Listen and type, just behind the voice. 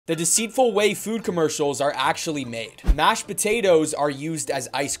The deceitful way food commercials are actually made. Mashed potatoes are used as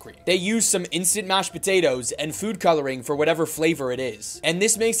ice cream. They use some instant mashed potatoes and food coloring for whatever flavor it is. And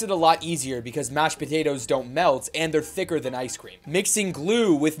this makes it a lot easier because mashed potatoes don't melt and they're thicker than ice cream. Mixing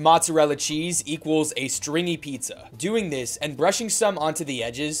glue with mozzarella cheese equals a stringy pizza. Doing this and brushing some onto the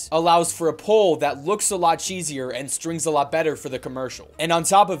edges allows for a pull that looks a lot cheesier and strings a lot better for the commercial. And on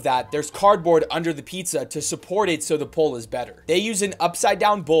top of that, there's cardboard under the pizza to support it so the pull is better. They use an upside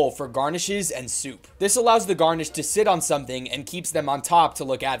down bowl for garnishes and soup. This allows the garnish to sit on something and keeps them on top to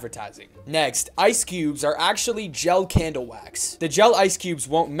look advertising. Next, ice cubes are actually gel candle wax. The gel ice cubes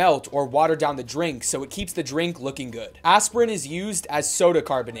won't melt or water down the drink, so it keeps the drink looking good. Aspirin is used as soda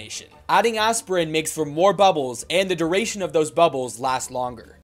carbonation. Adding aspirin makes for more bubbles and the duration of those bubbles lasts longer.